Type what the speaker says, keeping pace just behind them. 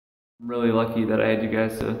I'm really lucky that I had you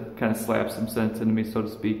guys to kind of slap some sense into me, so to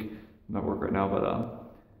speak. I'm at work right now, but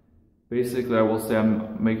basically I will say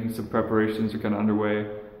I'm making some preparations are kind of underway.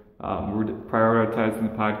 We're prioritizing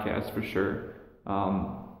the podcast for sure.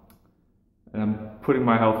 And I'm putting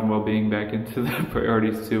my health and well-being back into the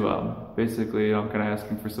priorities too. Basically, I'm kind of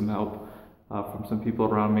asking for some help from some people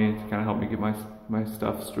around me to kind of help me get my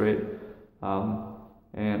stuff straight.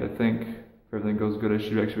 And I think if everything goes good, I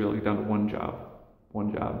should actually be able to get down to one job,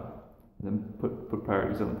 and then put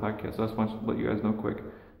priorities on the podcast. So I just want to let you guys know quick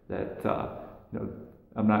that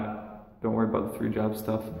I'm not. Don't worry about the 3-job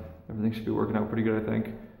stuff. Everything should be working out pretty good, I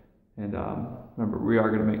think. And remember, we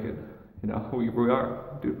are gonna make it. We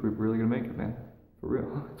are, dude. We're really gonna make it, man. For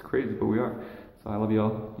real. It's crazy, but we are. So I love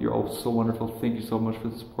y'all. You're all so wonderful. Thank you so much for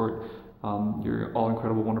the support. You're all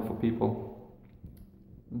incredible, wonderful people.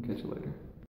 I'll catch you later.